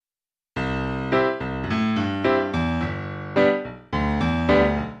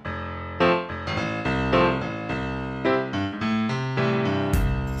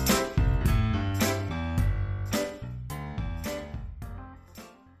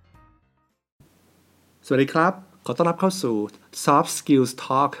วัสดีครับขอต้อนรับเข้าสู่ Soft Skills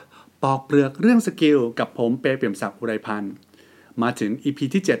Talk ปอกเปลือกเรื่องสกิลกับผมเปเปี่ยมศักดิ์อุไรพันธ์มาถึง EP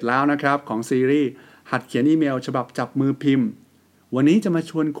ที่ 7 แล้วนะครับของซีรีส์หัดเขียนอีเมลฉบับจับมือพิมพ์วันนี้จะมา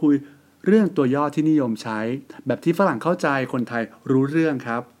ชวนคุยเรื่องตัวย่อที่นิยมใช้แบบที่ฝรั่งเข้าใจคนไทยรู้เรื่องค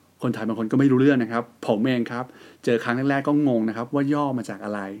รับคนไทยบางคนก็ไม่รู้เรื่องนะครับผมเองครับเจอครั้งแรกๆก็งงนะครับว่าย่อมาจากอ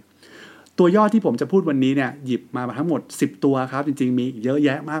ะไรตัวย่อที่ผมจะพูดวันนี้เนี่ยหยิบมาทั้งหมด10ตัวครับจริงๆมีเยอะแย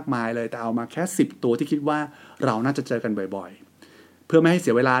ะมากมายเลยแต่เอามาแค่10ตัวที่คิดว่าเราน่าจะเจอกันบ่อยๆเพื่อไม่ให้เ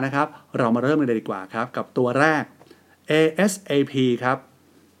สียเวลานะครับเรามาเริ่มกันเลยดีกว่าครับกับตัวแรก ASAP ครับ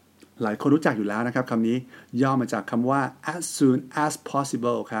หลายคนรู้จักอยู่แล้วนะครับคำนี้ย่อมาจากคำว่า as soon as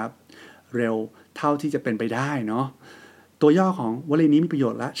possible ครับเร็วเท่าที่จะเป็นไปได้เนาะตัวย่อของวลีนี้มีประโย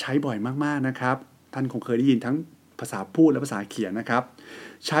ชน์และใช้บ่อยมากๆนะครับท่านคงเคยได้ยินทั้งภาษาพูดและภาษาเขียนนะครับ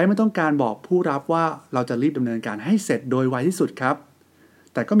ใช้ไม่ต้องการบอกผู้รับว่าเราจะรีบดำเนินการให้เสร็จโดยไวที่สุดครับ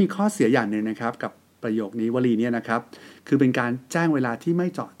แต่ก็มีข้อเสียอย่างหนึ่งนะครับกับประโยคนี้วลีนี้นะครับคือเป็นการแจ้งเวลาที่ไม่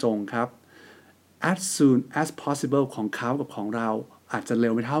เจาะจงครับ as soon as possible ของเขากับของเราอาจจะเร็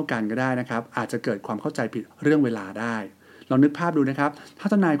วไม่เท่ากันก็ได้นะครับอาจจะเกิดความเข้าใจผิดเรื่องเวลาได้ลองนึกภาพดูนะครับถ้า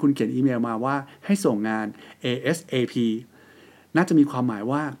ทนายคุณเขียนอีเมลมาว่าให้ส่งงาน ASAP น่าจะมีความหมาย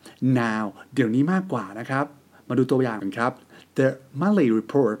ว่า now เดี๋ยวนี้มากกว่านะครับมาดูตัวอย่างกันครับ The monthly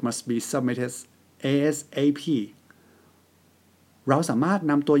report must be submitted ASAP เราสามารถ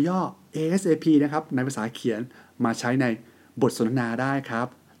นำตัวย่อ ASAP นะครับในภาษาเขียนมาใช้ในบทสนทนาได้ครับ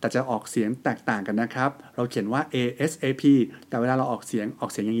แต่จะออกเสียงแตกต่างกันนะครับเราเขียนว่า ASAP แต่เวลาเราออกเสียง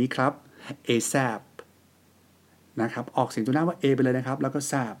อย่างนี้ครับ ASAP นะครับออกเสียงตัวหน้าว่า A ไปเลยนะครับแล้วก็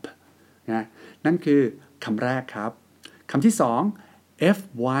SAP นะนั่นคือคำแรกครับคำที่สอง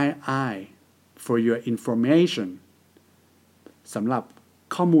FYI for your information สำหรับ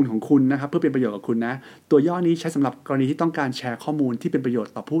ข้อมูลของคุณนะครับเพื่อเป็นประโยชน์กับคุณนะตัวย่อนี้ใช้สำหรับกรณีที่ต้องการแชร์ข้อมูลที่เป็นประโยช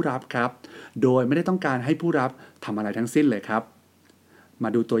น์ต่อผู้รับครับโดยไม่ได้ต้องการให้ผู้รับทำอะไรทั้งสิ้นเลยครับมา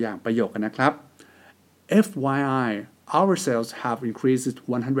ดูตัวอย่างประโยคกันนะครับ FYI our sales have increased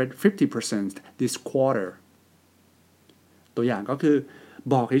 150% this quarter ตัวอย่างก็คือ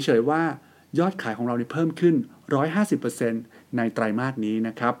บอกเฉยๆว่ายอดขายของเราเพิ่มขึ้น 150% ในไตรมาสนี้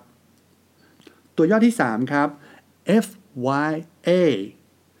นะครับตัวย่อที่3ครับ FYA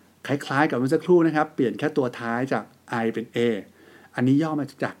คล้ายๆกับเมื่อสักครู่นะครับเปลี่ยนแค่ตัวท้ายจาก I เป็น A อันนี้ย่อมา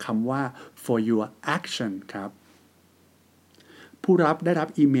จากคำว่า for your action ครับผู้รับได้รับ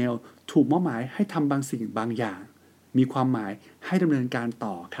อีเมลถูกมอบหมายให้ทำบางสิ่งบางอย่างมีความหมายให้ดำเนินการ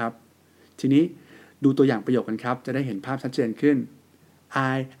ต่อครับทีนี้ดูตัวอย่างประโยคกันครับจะได้เห็นภาพชัดเจนขึ้น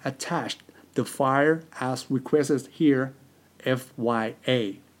I attached the file as requested here FYA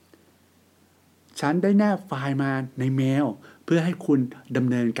ฉันได้แนบไฟล์มาในเมลเพื่อให้คุณดำ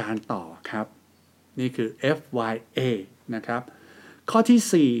เนินการต่อครับนี่คือ FYA นะครับข้อ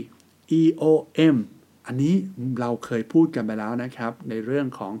ที่4 EOM อันนี้เราเคยพูดกันไปแล้วนะครับในเรื่อง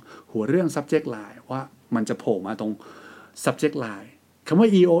ของหัวเรื่อง subject line ว่ามันจะโผล่มาตรง subject line คำว่า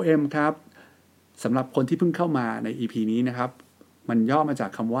EOM ครับสำหรับคนที่เพิ่งเข้ามาใน EP นี้นะครับมันย่อมาจา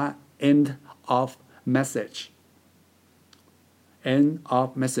กคำว่า end of message end of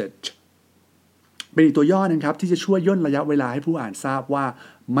message เป็นอีกตัวย่อนึงครับที่จะช่วยย่นระยะเวลาให้ผู้อ่านทราบว่า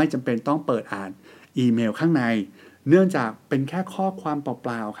ไม่จำเป็นต้องเปิดอ่านอีเมลข้างในเนื่องจากเป็นแค่ข้อความเป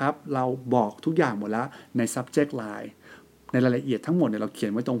ล่าๆครับเราบอกทุกอย่างหมดแล้วใน subject line ในรายละเอียดทั้งหมดเนี่ยเราเขีย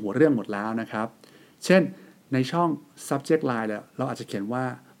นไว้ตรงหัวเรื่องหมดแล้วนะครับเช่นในช่อง subject line เราอาจจะเขียนว่า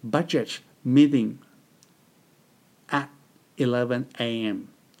budget meeting at 11 a.m.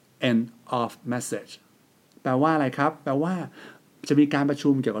 end of message แปลว่าอะไรครับแปลว่าจะมีการประชุ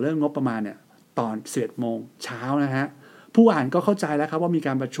มเกี่ยวกับเรื่องงบประมาณเนี่ยตอน11 โมงเช้านะฮะผู้อ่านก็เข้าใจแล้วครับว่ามีก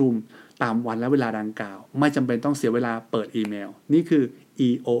ารประชุมตามวันและเวลาดังกล่าวไม่จำเป็นต้องเสียเวลาเปิดอีเมลนี่คือ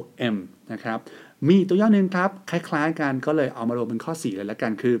EOM นะครับมีตัวย่อหนึ่งครับคล้ายๆกันก็เลยเอามารวมเป็นข้อ4เลยละกั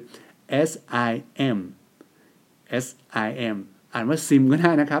นคือ SIM อ่านว่า SIM ก็ไ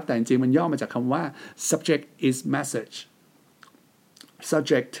ด้นะครับแต่จริงๆมันย่อมาจากคำว่า subject is message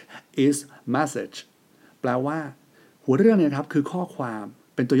subject is message แปลว่าหัวเรื่องเนี่ยครับคือข้อความ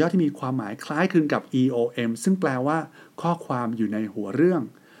เป็นตัวย่อที่มีความหมายคล้ายคลึงกับ EOM ซึ่งแปลว่าข้อความอยู่ในหัวเรื่อง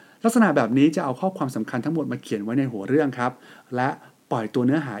ลักษณะแบบนี้จะเอาข้อความสำคัญทั้งหมดมาเขียนไว้ในหัวเรื่องครับและปล่อยตัวเ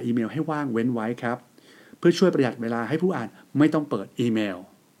นื้อหาอีเมลให้ว่างเว้นไว้ครับเพื่อช่วยประหยัดเวลาให้ผู้อ่านไม่ต้องเปิดอีเมล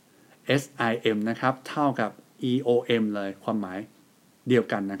SIM นะครับเท่ากับ EOM เลยความหมายเดียว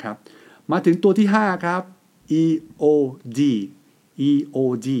กันนะครับมาถึงตัวที่5ครับ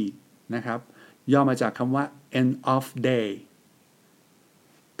EOD นะครับย่อมาจากคำว่า end of day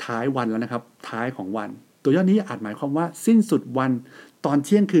ท้ายวันแล้วนะครับท้ายของวันตัวย่อนี้อาจหมายความว่าสิ้นสุดวันตอนเ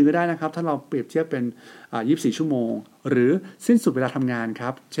ที่ยงคืนก็ได้นะครับถ้าเราเปรียบเทียบเป็น24 ชั่วโมงหรือสิ้นสุดเวลาทำงานครั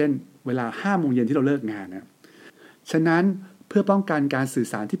บเช่น เวลา 5 โมงเย็นที่เราเลิกงานนะฉะนั้นเพื่อป้องกันการสื่อ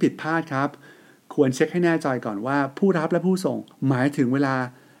สารที่ผิดพลาดครับควรเช็คให้แน่ใจก่อนว่าผู้รับและผู้ส่งหมายถึงเวลา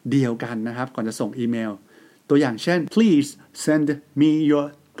เดียวกันนะครับก่อนจะส่งอีเมลตัวอย่างเช่น please send me your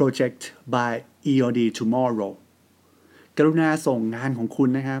project by EOD tomorrow กรุณาส่งงานของคุณ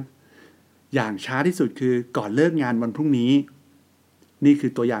นะครับอย่างช้าที่สุดคือก่อนเลิกงานวันพรุ่งนี้นี่คื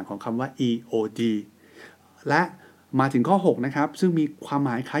อตัวอย่างของคำว่า EOD และมาถึงข้อ 6 นะครับซึ่งมีความหม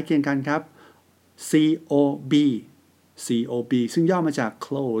ายคล้ายเคียงกันครับ COB ซึ่งย่อมาจาก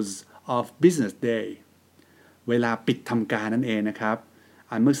close of business day เวลาปิดทำการนั่นเองนะครับ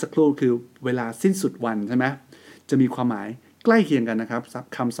เมื่อสักครู่คือเวลาสิ้นสุดวันใช่ไหมจะมีความหมายใกล้เคียงกันนะครับ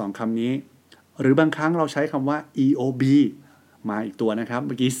คำสองคำนี้หรือบางครั้งเราใช้คำว่า EOB มาอีกตัวนะครับเ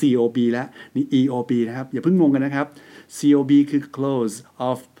มื่อกี้ COB แล้วนี่ EOB นะครับอย่าเพิ่งงงกันนะครับ COB คือ close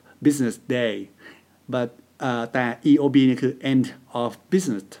of business day but แต่ EOB เนี่ยคือ end of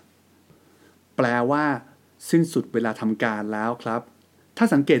business แปลว่าสิ้นสุดเวลาทำการแล้วครับถ้า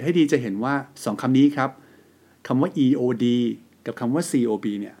สังเกตให้ดีจะเห็นว่า2คำนี้ครับคำว่า EOD กับคำว่า COB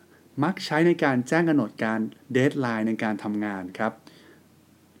เนี่ยมักใช้ในการแจ้งกำหนดการ deadline ในการทำงานครับ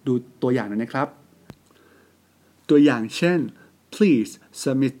ดูตัวอย่างหน่อยนะครับตัวอย่างเช่น please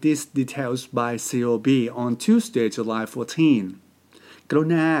submit these details by COB on Tuesday July 14กรุ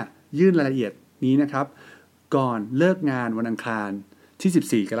ณายื่นรายละเอียดนี้นะครับก่อนเลิกงานวันอังคาร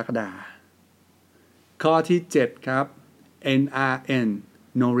ที่14กรกฎาคมข้อที่7ครับ NRN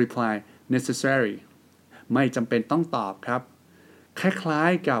no reply necessary ไม่จำเป็นต้องตอบครับคล้า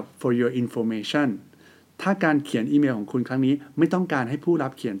ยๆกับ for your information ถ้าการเขียนอีเมลของคุณครั้งนี้ไม่ต้องการให้ผู้รั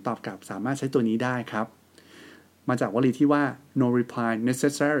บเขียนตอบกลับสามารถใช้ตัวนี้ได้ครับมาจากวลีที่ว่า no reply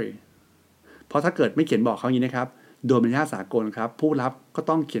necessary เพราะถ้าเกิดไม่เขียนบอกเขาอย่างนี้นะครับโดยบรรยาสากลครับผู้รับก็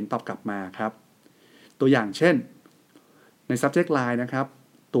ต้องเขียนตอบกลับมาครับตัวอย่างเช่นใน subject line นะครับ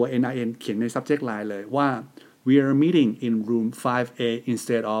ตัว NRN เขียนใน subject line เลยว่า we are meeting in room 5A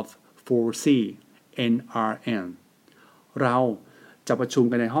instead of 4C NRN เราจะประชุม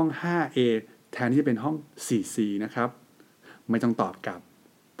กันในห้อง 5A แทนที่จะเป็นห้อง 4C นะครับไม่ต้องตอบกลับ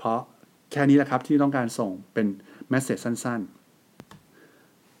เพราะแค่นี้แหละครับที่ต้องการส่งเป็น message สั้น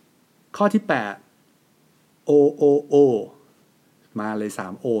ๆข้อที่ 8 OOO มาเลย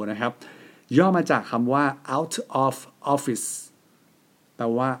 3O นะครับย่อมาจากคำว่า out of office แปล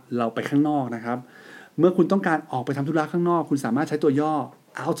ว่าเราไปข้างนอกนะครับเมื่อคุณต้องการออกไปทำธุระข้างนอกคุณสามารถใช้ตัวย่อ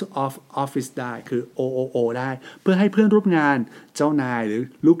out of office ได้คือ OOO ได้เพื่อให้เพื่อนร่วมงานเจ้านายหรือ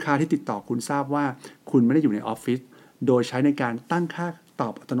ลูกค้าที่ติดต่อคุณทราบว่าคุณไม่ได้อยู่ในออฟฟิศโดยใช้ในการตั้งค่าตอ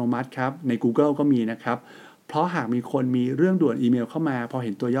บอัตโนมัติครับใน Google ก็มีนะครับเพราะหากมีคนมีเรื่องด่วนอีเมลเข้ามาพอเ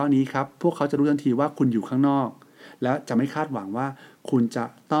ห็นตัวย่อนี้ครับพวกเขาจะรู้ทันทีว่าคุณอยู่ข้างนอกและจะไม่คาดหวังว่าคุณจะ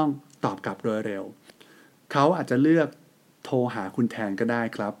ต้องตอบกลับโดยเร็วเขาอาจจะเลือกโทรหาคุณแทนก็ได้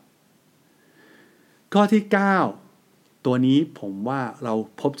ครับข้อที่ 9 ตัวนี้ผมว่าเรา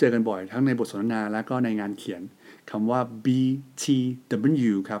พบเจอกันบ่อยทั้งในบทสนทนาและก็ในงานเขียนคำว่า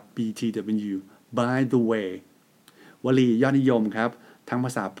BTW ครับ BTW by the way วลียอดนิยมครับทั้งภ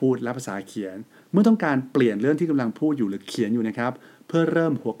าษาพูดและภาษาเขียนเมื่อต้องการเปลี่ยนเรื่องที่กำลังพูดอยู่หรือเขียนอยู่นะครับเพื่อเริ่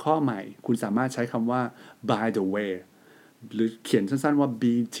มหัวข้อใหม่คุณสามารถใช้คำว่า by the way หรือเขียนสั้นๆว่า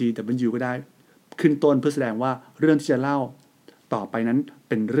BTW ก็ได้ขึ้นต้นเพื่อแสดงว่าเรื่องที่จะเล่าต่อไปนั้น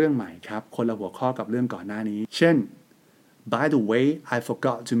เป็นเรื่องใหม่ครับคนละหัวข้อกับเรื่องก่อนหน้านี้เช่น By the way I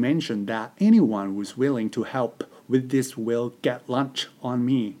forgot to mention that anyone who's willing to help with this will get lunch on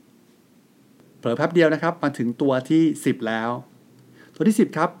me เผลอแป๊บเดียวนะครับมาถึงตัวที่10แล้วตัวที่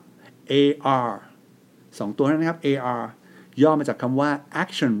10ครับ AR 2ตัวนั้นนะครับ AR ย่อมาจากคำว่า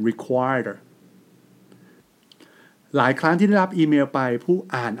action required หลายครั้งที่ได้รับอีเมลไปผู้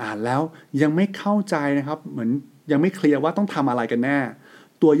อ่านแล้วยังไม่เข้าใจนะครับเหมือนยังไม่เคลียร์ว่าต้องทำอะไรกันแน่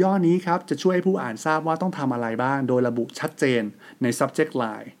ตัวย่อนี้ครับจะช่วยให้ผู้อ่านทราบว่าต้องทำอะไรบ้างโดยระบุชัดเจนใน subject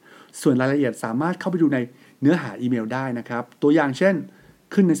line ส่วนรายละเอียดสามารถเข้าไปดูในเนื้อหาอีเมลได้นะครับตัวอย่างเช่น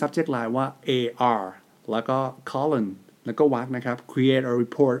ขึ้นใน subject line ว่า AR แล้วก็ colon แล้วก็วรรคนะครับ create a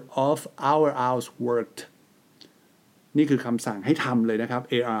report of our hours worked นี่คือคำสั่งให้ทำเลยนะครับ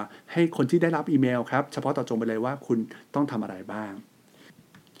AR ให้คนที่ได้รับอีเมลครับเฉพาะต่อจงไปเลยว่าคุณต้องทำอะไรบ้าง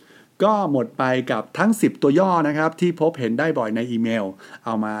ก็หมดไปกับทั้ง10ตัวย่อนะครับที่พบเห็นได้บ่อยในอีเมลเอ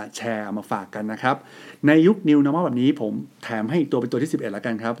ามาแชร์เอามาฝากกันนะครับในยุค New Normal แบบนี้ผมแถมให้อีกตัวเป็นตัวที่11แล้ว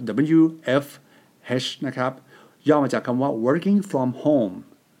กันครับ WFH นะครับย่อมาจากคำว่า working from home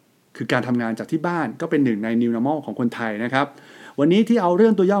คือการทำงานจากที่บ้านก็เป็นหนึ่งใน New Normal ของคนไทยนะครับวันนี้ที่เอาเรื่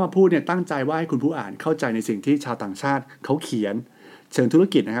องตัวย่อมาพูดเนี่ยตั้งใจว่าให้คุณผู้อ่านเข้าใจในสิ่งที่ชาวต่างชาติเขาเขียนเชิงธุร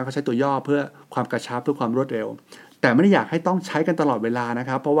กิจนะครับเขาใช้ตัวย่อเพื่อความกระชับเพื่อความรวดเร็วแต่ไม่ได้อยากให้ต้องใช้กันตลอดเวลานะค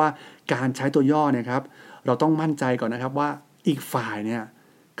รับเพราะว่าการใช้ตัวย่อเนี่ยครับเราต้องมั่นใจก่อนนะครับว่าอีกฝ่ายเนี่ย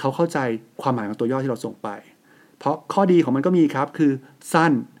เขาเข้าใจความหมายของตัวย่อที่เราส่งไปเพราะข้อดีของมันก็มีครับคือสั้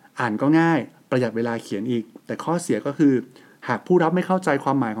นอ่านก็ง่ายประหยัดเวลาเขียนอีกแต่ข้อเสียก็คือหากผู้รับไม่เข้าใจคว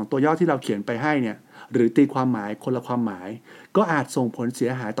ามหมายของตัวย่อที่เราเขียนไปให้เนี่ยหรือตีความหมายคนละความหมายก็อาจส่งผลเสีย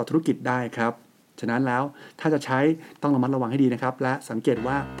หายต่อธุรกิจได้ครับฉะนั้นแล้วถ้าจะใช้ต้องระมัดระวังให้ดีนะครับและสังเกต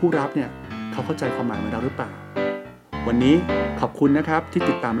ว่าผู้รับเนี่ยเขาเข้าใจความหมายของเราหรือเปล่าวันนี้ขอบคุณนะครับที่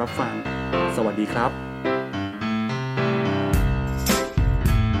ติดตามรับฟังสวัสดีครับ